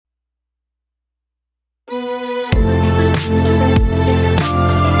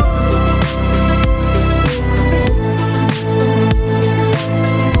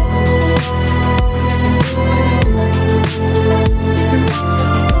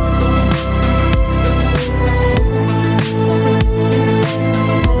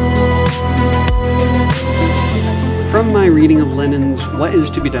reading of Lenin's What Is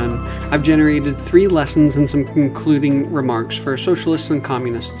to Be Done, I've generated 3 lessons and some concluding remarks for socialists and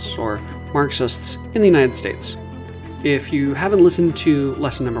communists, or Marxists, in the United States. If you haven't listened to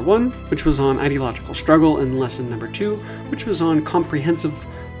lesson number 1, which was on ideological struggle, and lesson number 2, which was on comprehensive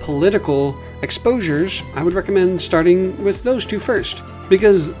political exposures, I would recommend starting with those 2 first,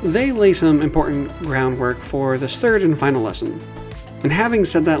 because they lay some important groundwork for this third and final lesson. And having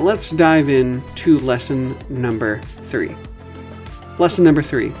said that, let's dive in to lesson number 3. Lesson number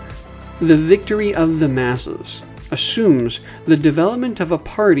 3. The victory of the masses assumes the development of a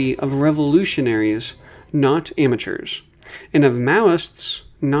party of revolutionaries, not amateurs, and of Maoists,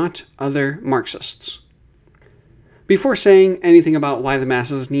 not other Marxists. Before saying anything about why the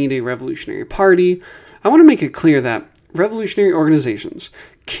masses need a revolutionary party, I want to make it clear that revolutionary organizations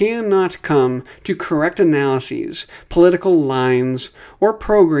cannot come to correct analyses, political lines, or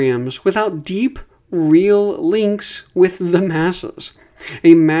programs without deep, real links with the masses.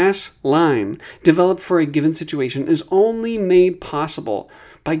 A mass line developed for a given situation is only made possible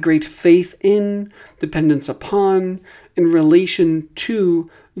by great faith in, dependence upon, and relation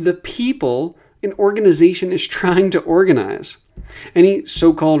to the people an organization is trying to organize. Any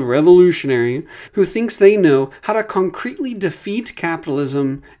so-called revolutionary who thinks they know how to concretely defeat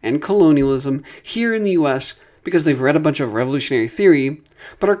capitalism and colonialism here in the US because they've read a bunch of revolutionary theory,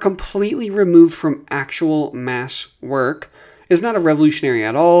 but are completely removed from actual mass work, is not a revolutionary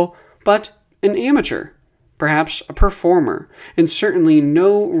at all, but an amateur, perhaps a performer, and certainly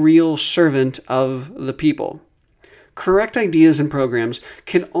no real servant of the people. Correct ideas and programs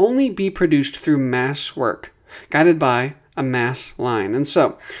can only be produced through mass work, guided by a mass line. And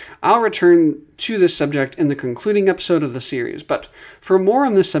so, I'll return to this subject in the concluding episode of the series. But for more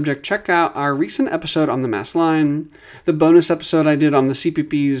on this subject, check out our recent episode on the mass line, the bonus episode I did on the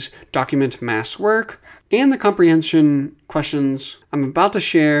CPP's Document Mass Work, and the comprehension questions I'm about to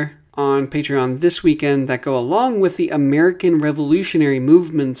share on Patreon this weekend that go along with the American Revolutionary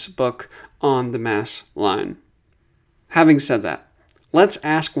Movements book on the mass line. Having said that, let's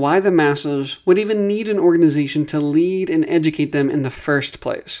ask why the masses would even need an organization to lead and educate them in the first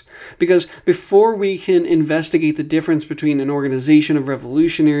place. Because before we can investigate the difference between an organization of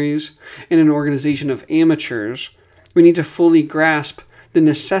revolutionaries and an organization of amateurs, we need to fully grasp the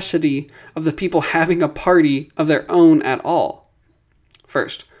necessity of the people having a party of their own at all.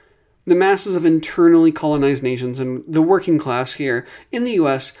 First, the masses of internally colonized nations and the working class here in the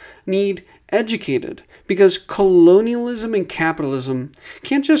US need educated, because colonialism and capitalism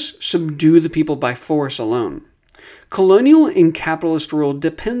can't just subdue the people by force alone. Colonial and capitalist rule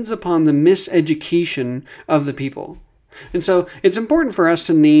depends upon the miseducation of the people. And so it's important for us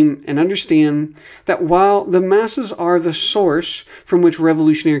to name and understand that while the masses are the source from which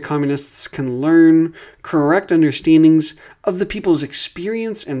revolutionary communists can learn correct understandings of the people's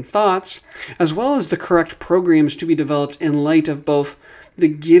experience and thoughts, as well as the correct programs to be developed in light of both the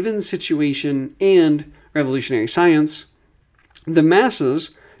given situation and revolutionary science, the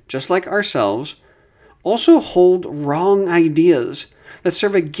masses, just like ourselves, also hold wrong ideas that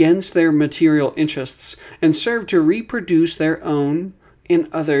serve against their material interests and serve to reproduce their own and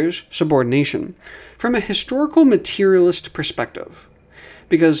others' subordination from a historical materialist perspective.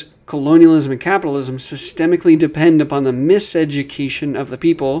 Because colonialism and capitalism systemically depend upon the miseducation of the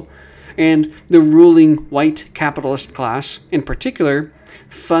people, and the ruling white capitalist class, in particular,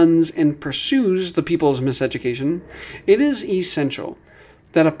 funds and pursues the people's miseducation, it is essential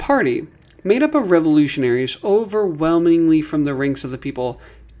that a party made up of revolutionaries overwhelmingly from the ranks of the people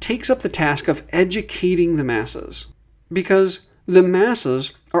takes up the task of educating the masses. Because the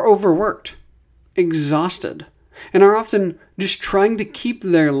masses are overworked, exhausted, and are often just trying to keep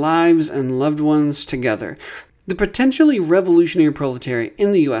their lives and loved ones together. The potentially revolutionary proletariat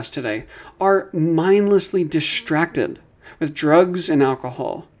in the US today are mindlessly distracted with drugs and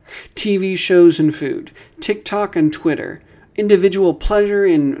alcohol, TV shows and food, TikTok and Twitter, individual pleasure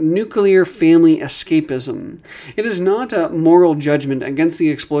and nuclear family escapism. It is not a moral judgment against the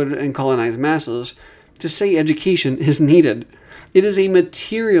exploited and colonized masses to say education is needed. It is a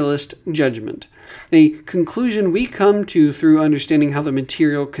materialist judgment, a conclusion we come to through understanding how the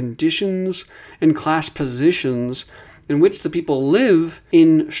material conditions and class positions in which the people live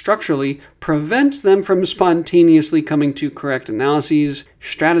in structurally prevent them from spontaneously coming to correct analyses,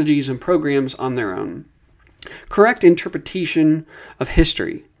 strategies, and programs on their own. Correct interpretation of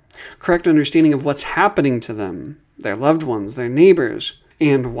history, correct understanding of what's happening to them, their loved ones, their neighbors,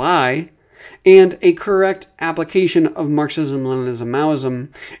 and why, and a correct application of Marxism, Leninism, Maoism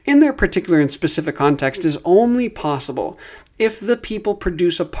in their particular and specific context is only possible if the people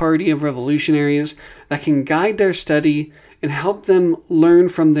produce a party of revolutionaries that can guide their study and help them learn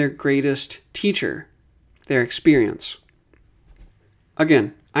from their greatest teacher, their experience.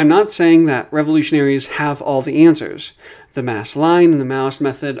 Again, I'm not saying that revolutionaries have all the answers. The Maoist line and the Maoist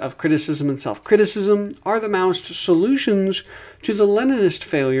method of criticism and self-criticism are the Maoist solutions to the Leninist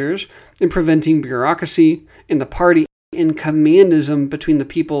failures in preventing bureaucracy in the party and commandism between the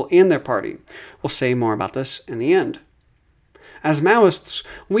people and their party. We'll say more about this in the end. As Maoists,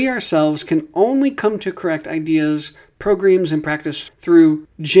 we ourselves can only come to correct ideas, programs, and practice through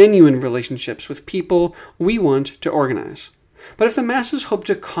genuine relationships with people we want to organize. But if the masses hope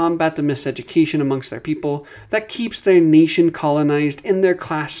to combat the miseducation amongst their people that keeps their nation colonized and their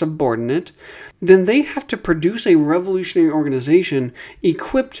class subordinate, then they have to produce a revolutionary organization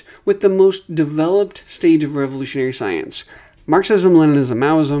equipped with the most developed stage of revolutionary science, Marxism, Leninism,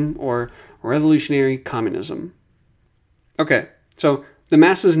 Maoism, or revolutionary communism. Okay, so the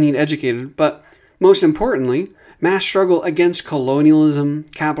masses need educated, but most importantly, mass struggle against colonialism,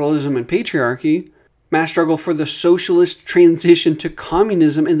 capitalism, and patriarchy, mass struggle for the socialist transition to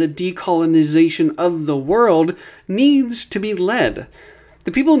communism and the decolonization of the world needs to be led.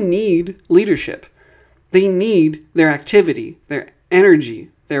 The people need leadership. They need their activity, their energy,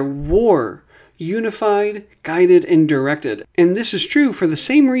 their war, unified, guided, and directed. And this is true for the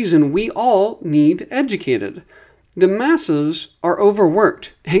same reason we all need educated. The masses are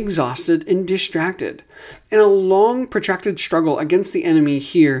overworked, exhausted, and distracted, and a long, protracted struggle against the enemy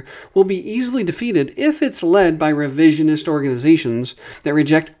here will be easily defeated if it's led by revisionist organizations that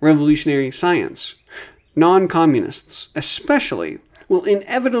reject revolutionary science. Non-communists, especially, will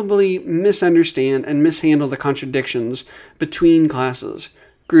inevitably misunderstand and mishandle the contradictions between classes,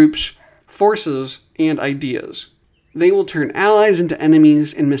 groups, forces, and ideas. They will turn allies into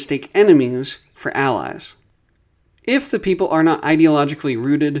enemies and mistake enemies for allies. If the people are not ideologically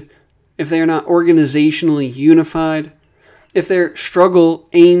rooted, if they are not organizationally unified, if their struggle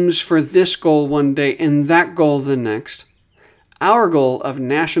aims for this goal one day and that goal the next, our goal of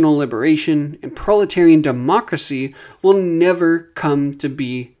national liberation and proletarian democracy will never come to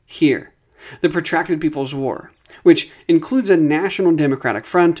be here. The protracted People's War, which includes a national democratic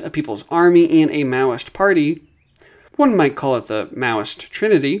front, a people's army, and a Maoist party, one might call it the Maoist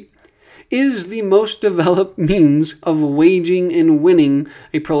Trinity, is the most developed means of waging and winning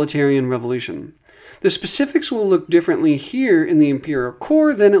a proletarian revolution. The specifics will look differently here in the imperial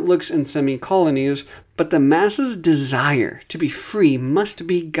core than it looks in semi-colonies, but the masses' desire to be free must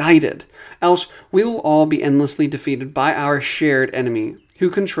be guided, else we will all be endlessly defeated by our shared enemy, who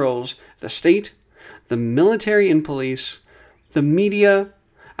controls the state, the military and police, the media,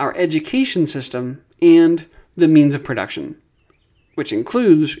 our education system, and the means of production, which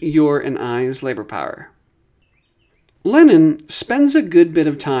includes your and I's labor power. Lenin spends a good bit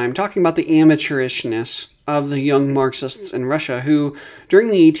of time talking about the amateurishness of the young Marxists in Russia who,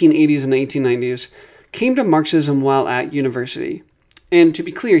 during the 1880s and 1890s, came to Marxism while at university. And to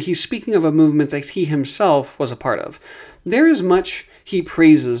be clear, he's speaking of a movement that he himself was a part of. There is much he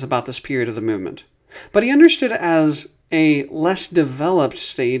praises about this period of the movement, but he understood it as a less developed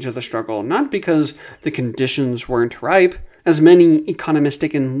stage of the struggle, not because the conditions weren't ripe, as many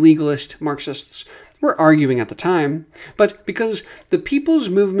economistic and legalist Marxists were arguing at the time, but because the people's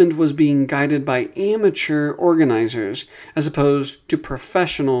movement was being guided by amateur organizers as opposed to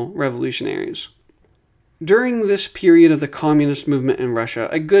professional revolutionaries. During this period of the communist movement in Russia,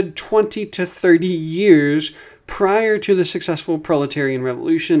 a good 20 to 30 years prior to the successful proletarian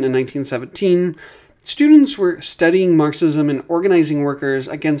revolution in 1917, students were studying Marxism and organizing workers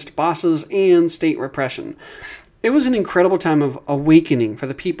against bosses and state repression. It was an incredible time of awakening for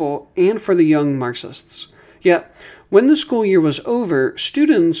the people and for the young Marxists. Yet, when the school year was over,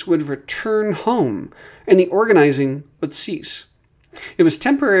 students would return home, and the organizing would cease. It was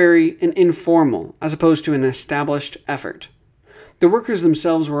temporary and informal, as opposed to an established effort. The workers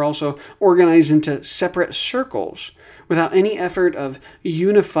themselves were also organized into separate circles, without any effort of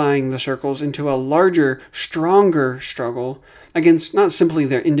unifying the circles into a larger, stronger struggle against not simply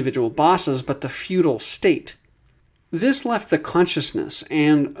their individual bosses, but the feudal state. This left the consciousness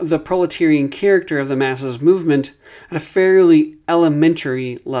and the proletarian character of the masses movement at a fairly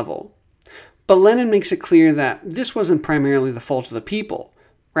elementary level. But Lenin makes it clear that this wasn't primarily the fault of the people.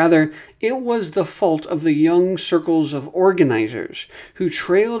 Rather, it was the fault of the young circles of organizers who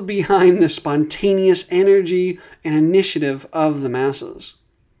trailed behind the spontaneous energy and initiative of the masses.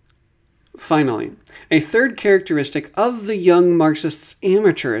 Finally, a third characteristic of the young Marxists'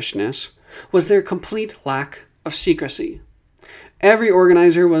 amateurishness was their complete lack of secrecy. Every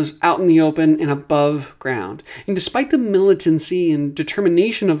organizer was out in the open and above ground, and despite the militancy and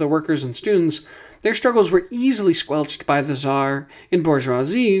determination of the workers and students, Their struggles were easily squelched by the Tsar and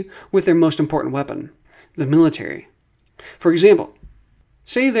bourgeoisie with their most important weapon, the military. For example,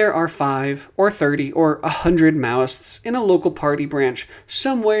 say there are 5 or 30 or 100 Maoists in a local party branch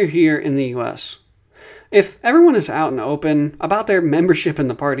somewhere here in the US. If everyone is out and open about their membership in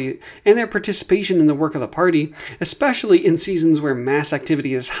the party and their participation in the work of the party, especially in seasons where mass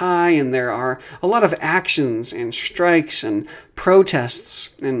activity is high and there are a lot of actions and strikes and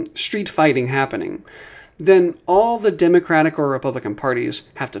protests and street fighting happening, then all the Democratic or Republican parties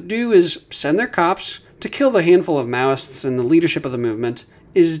have to do is send their cops to kill the handful of Maoists, and the leadership of the movement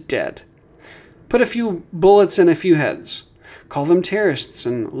is dead. Put a few bullets in a few heads, call them terrorists,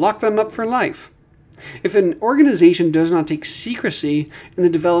 and lock them up for life. If an organization does not take secrecy in the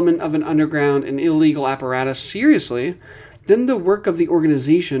development of an underground and illegal apparatus seriously, then the work of the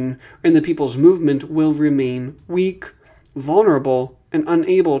organization and the people's movement will remain weak, vulnerable, and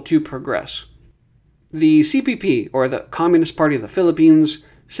unable to progress. The CPP, or the Communist Party of the Philippines,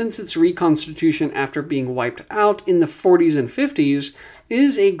 since its reconstitution after being wiped out in the 40s and 50s,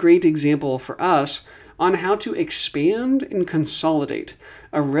 is a great example for us on how to expand and consolidate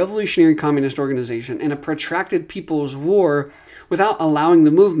a revolutionary communist organization in a protracted people's war without allowing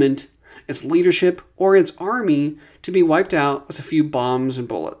the movement, its leadership, or its army to be wiped out with a few bombs and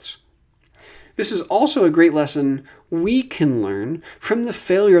bullets. This is also a great lesson we can learn from the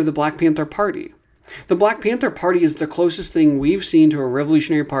failure of the Black Panther Party. The Black Panther Party is the closest thing we've seen to a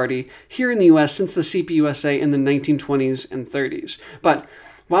revolutionary party here in the US since the CPUSA in the 1920s and 30s. But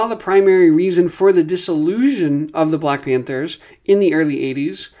while the primary reason for the dissolution of the Black Panthers in the early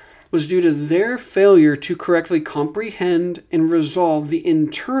 80s was due to their failure to correctly comprehend and resolve the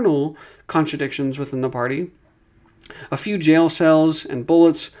internal contradictions within the party, a few jail cells and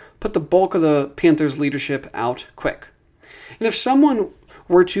bullets put the bulk of the Panthers' leadership out quick. And if someone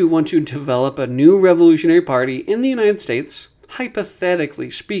were to want to develop a new revolutionary party in the United States,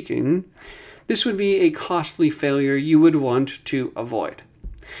 hypothetically speaking, this would be a costly failure you would want to avoid.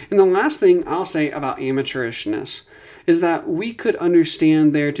 And the last thing I'll say about amateurishness is that we could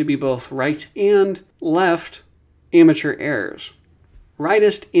understand there to be both right and left amateur errors.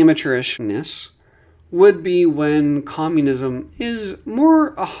 Rightist amateurishness would be when communism is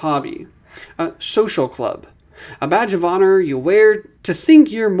more a hobby, a social club, a badge of honor you wear to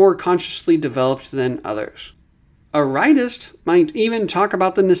think you're more consciously developed than others. A rightist might even talk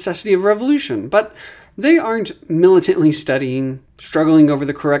about the necessity of revolution, but they aren't militantly studying, struggling over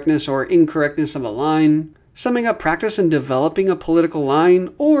the correctness or incorrectness of a line, summing up practice and developing a political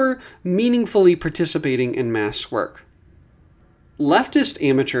line, or meaningfully participating in mass work. Leftist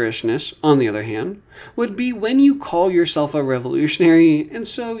amateurishness, on the other hand, would be when you call yourself a revolutionary and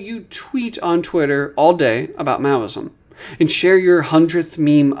so you tweet on Twitter all day about Maoism and share your 100th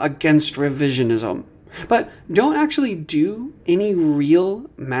meme against revisionism, but don't actually do any real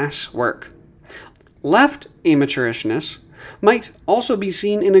mass work. Left amateurishness might also be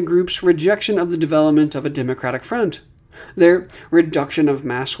seen in a group's rejection of the development of a democratic front, their reduction of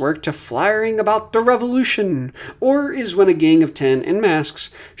mass work to flyering about the revolution, or is when a gang of 10 in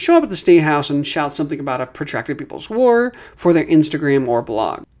masks show up at the State House and shout something about a protracted people's war for their Instagram or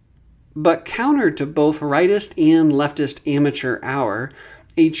blog. But counter to both rightist and leftist amateur hour,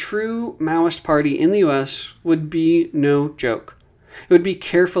 a true Maoist party in the US would be no joke. It would be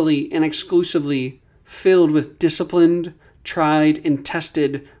carefully and exclusively filled with disciplined, tried, and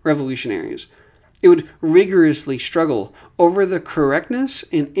tested revolutionaries. It would rigorously struggle over the correctness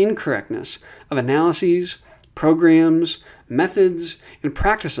and incorrectness of analyses, programs, methods, and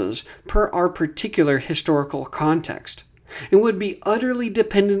practices per our particular historical context, and would be utterly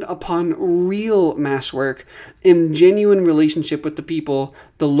dependent upon real mass work in genuine relationship with the people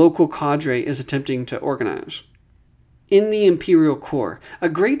the local cadre is attempting to organize. In the imperial core, a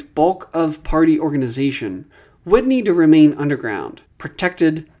great bulk of party organization would need to remain underground,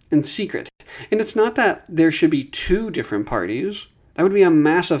 protected, and secret. And it's not that there should be 2 different parties. That would be a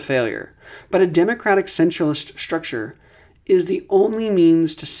massive failure. But a democratic centralist structure is the only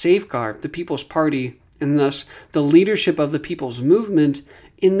means to safeguard the People's Party and thus the leadership of the people's movement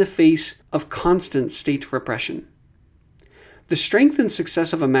in the face of constant state repression. The strength and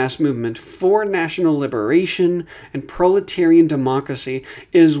success of a mass movement for national liberation and proletarian democracy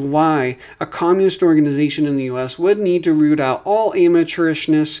is why a communist organization in the US would need to root out all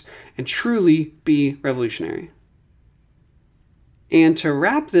amateurishness and truly be revolutionary. And to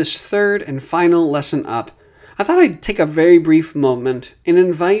wrap this third and final lesson up, I thought I'd take a very brief moment and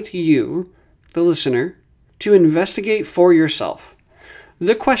invite you, the listener, to investigate for yourself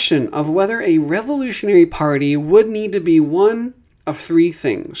the question of whether a revolutionary party would need to be one of 3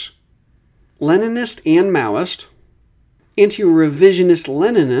 things: Leninist and Maoist, anti-revisionist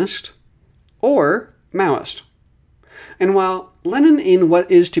Leninist, or Maoist. And while Lenin in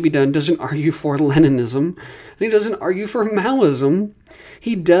What Is to Be Done doesn't argue for Leninism, and he doesn't argue for Maoism,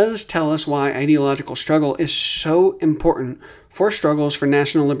 he does tell us why ideological struggle is so important for struggles for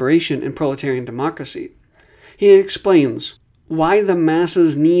national liberation and proletarian democracy. He explains why the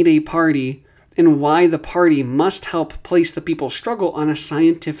masses need a party and why the party must help place the people's struggle on a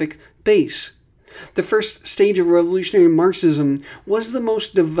scientific base. The first stage of revolutionary Marxism was the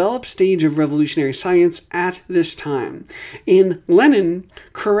most developed stage of revolutionary science at this time, and Lenin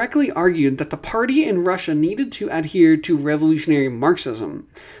correctly argued that the party in Russia needed to adhere to revolutionary Marxism,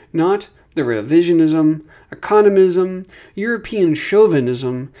 not the revisionism, economism, European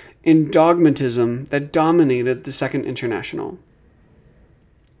chauvinism, and dogmatism that dominated the Second International.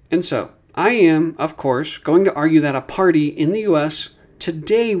 And so, I am, of course, going to argue that a party in the US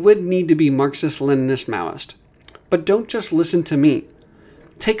today would need to be Marxist, Leninist, Maoist. But don't just listen to me.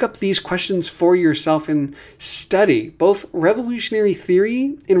 Take up these questions for yourself and study both revolutionary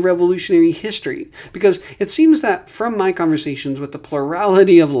theory and revolutionary history, because it seems that from my conversations with the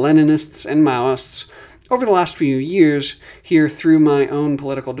plurality of Leninists and Maoists over the last few years, here through my own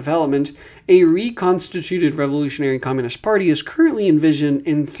political development, a reconstituted revolutionary communist party is currently envisioned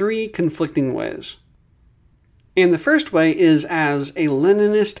in three conflicting ways. And the first way is as a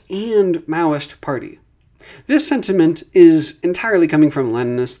Leninist and Maoist party. This sentiment is entirely coming from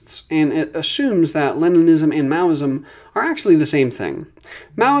Leninists, and it assumes that Leninism and Maoism are actually the same thing.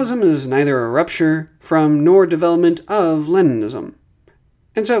 Maoism is neither a rupture from nor development of Leninism.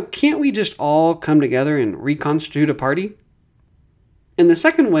 And so, can't we just all come together and reconstitute a party? And the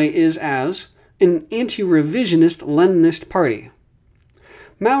second way is as an anti-revisionist Leninist party.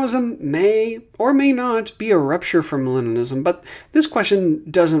 Maoism may or may not be a rupture from Leninism, but this question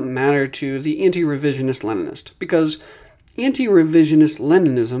doesn't matter to the anti-revisionist Leninist, because anti-revisionist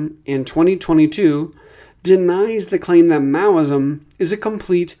Leninism in 2022 denies the claim that Maoism is a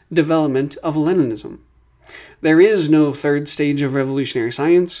complete development of Leninism. There is no third stage of revolutionary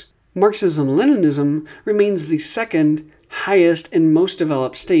science. Marxism-Leninism remains the second highest and most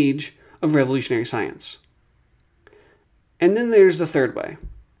developed stage of revolutionary science. And then there's the third way,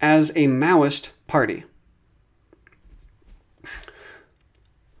 as a Maoist party.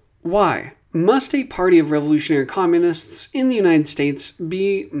 Why must a party of revolutionary communists in the United States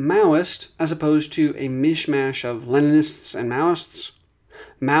be Maoist as opposed to a mishmash of Leninists and Maoists?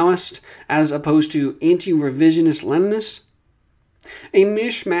 Maoist as opposed to anti-revisionist Leninist? A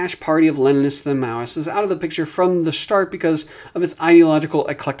mishmash party of Leninists and Maoists is out of the picture from the start because of its ideological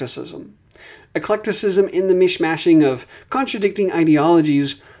eclecticism. Eclecticism in the mishmashing of contradicting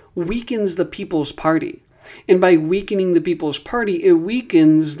ideologies weakens the People's Party. And by weakening the People's Party, it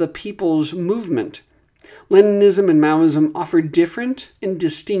weakens the people's movement. Leninism and Maoism offer different and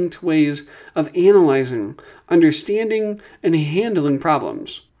distinct ways of analyzing, understanding, and handling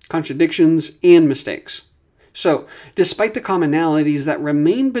problems, contradictions, and mistakes. So, despite the commonalities that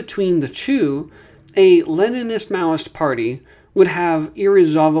remain between the two, a Leninist-Maoist party would have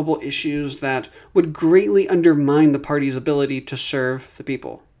irresolvable issues that would greatly undermine the party's ability to serve the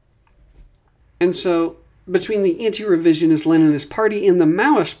people. And so, between the anti-revisionist Leninist party and the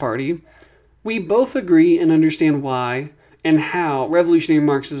Maoist party, we both agree and understand why and how revolutionary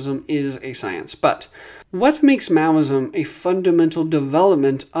Marxism is a science. But what makes Maoism a fundamental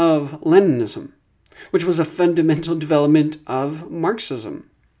development of Leninism, which was a fundamental development of Marxism?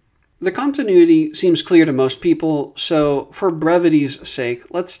 The continuity seems clear to most people, so for brevity's sake,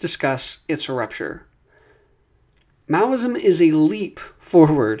 let's discuss its rupture. Maoism is a leap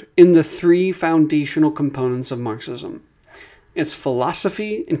forward in the three foundational components of Marxism: its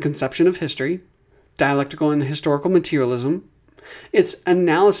philosophy and conception of history, dialectical and historical materialism, its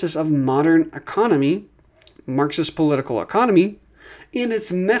analysis of modern economy, Marxist political economy, and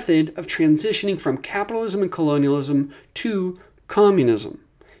its method of transitioning from capitalism and colonialism to communism,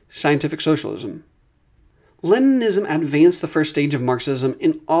 scientific socialism. Leninism advanced the first stage of Marxism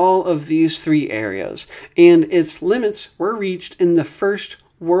in all of these three areas, and its limits were reached in the First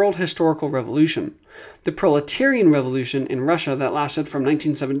World Historical Revolution, the proletarian revolution in Russia that lasted from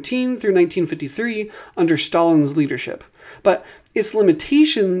 1917 through 1953 under Stalin's leadership. But its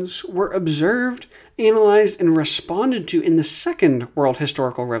limitations were observed, analyzed, and responded to in the Second World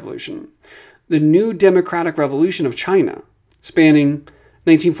Historical Revolution, the New Democratic Revolution of China, spanning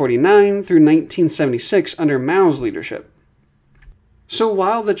 1949 through 1976 under Mao's leadership. So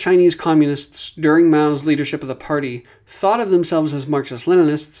while the Chinese communists during Mao's leadership of the party thought of themselves as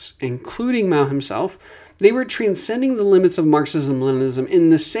Marxist-Leninists, including Mao himself, They were transcending the limits of Marxism-Leninism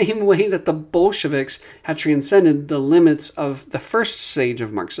in the same way that the Bolsheviks had transcended the limits of the first stage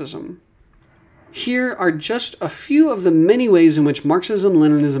of Marxism. Here are just a few of the many ways in which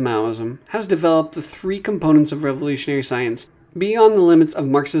Marxism-Leninism-Maoism has developed the three components of revolutionary science beyond the limits of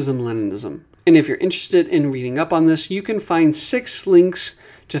Marxism-Leninism. And if you're interested in reading up on this, you can find 6 links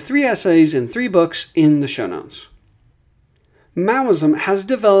to 3 essays and 3 books in the show notes. Maoism has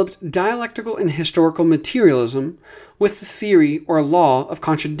developed dialectical and historical materialism with the theory or law of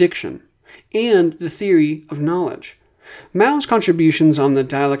contradiction and the theory of knowledge. Mao's contributions on the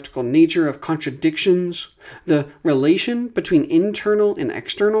dialectical nature of contradictions, the relation between internal and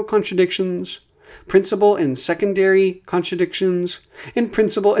external contradictions, principal and secondary contradictions, and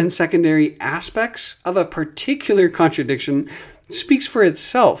principal and secondary aspects of a particular contradiction speaks for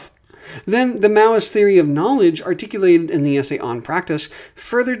itself. Then the Maoist theory of knowledge, articulated in the essay On Practice,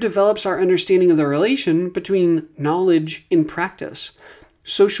 further develops our understanding of the relation between knowledge and practice,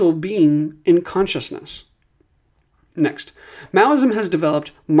 social being and consciousness. Next, Maoism has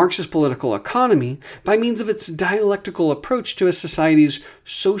developed Marxist political economy by means of its dialectical approach to a society's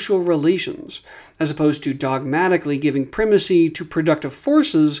social relations, as opposed to dogmatically giving primacy to productive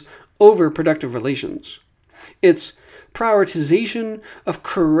forces over productive relations. Its prioritization of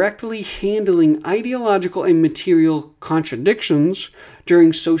correctly handling ideological and material contradictions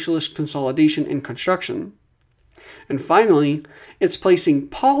during socialist consolidation and construction. And finally, it's placing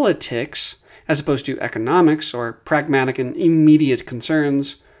politics, as opposed to economics or pragmatic and immediate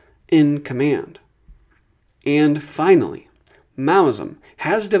concerns, in command. And finally, Maoism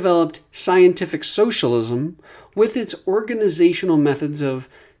has developed scientific socialism with its organizational methods of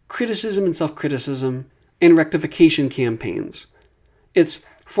criticism and self-criticism and rectification campaigns. Its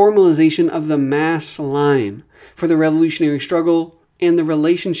formalization of the mass line for the revolutionary struggle and the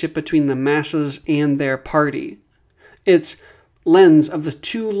relationship between the masses and their party. Its lens of the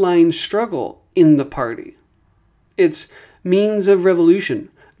two-line struggle in the party. Its means of revolution,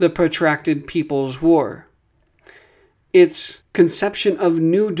 the protracted People's War. Its conception of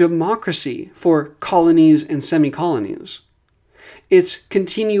new democracy for colonies and semi-colonies. Its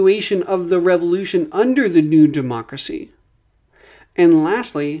continuation of the revolution under the new democracy. And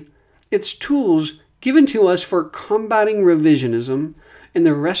lastly, its tools given to us for combating revisionism and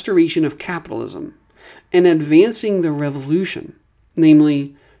the restoration of capitalism and advancing the revolution,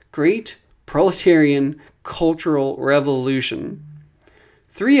 namely great proletarian cultural revolution.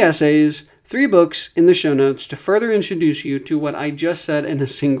 3 essays, 3 books in the show notes to further introduce you to what I just said in a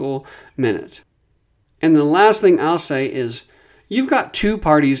single minute. And the last thing I'll say is, you've got 2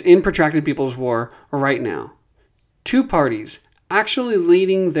 parties in protracted People's War right now. 2 parties actually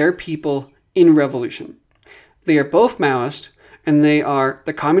leading their people in revolution. They are both Maoist, and they are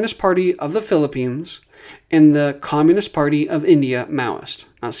the Communist Party of the Philippines and the Communist Party of India Maoist.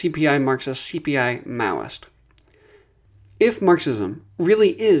 Not CPI Marxist, CPI Maoist. If Marxism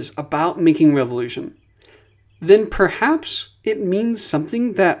really is about making revolution, then perhaps it means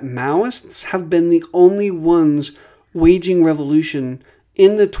something that Maoists have been the only ones waging revolution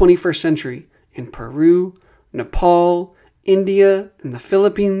in the 21st century in Peru, Nepal, India, and the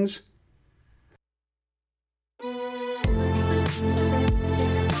Philippines.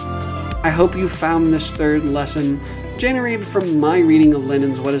 I hope you found this 3rd lesson, generated from my reading of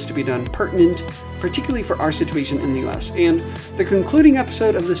Lenin's What Is to Be Done, pertinent, particularly for our situation in the US, and the concluding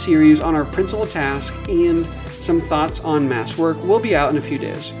episode of the series on our principal task and some thoughts on mass work will be out in a few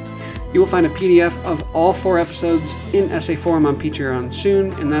days. You will find a PDF of all 4 episodes in essay form on Patreon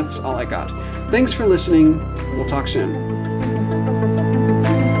soon, and that's all I got. Thanks for listening. We'll talk soon.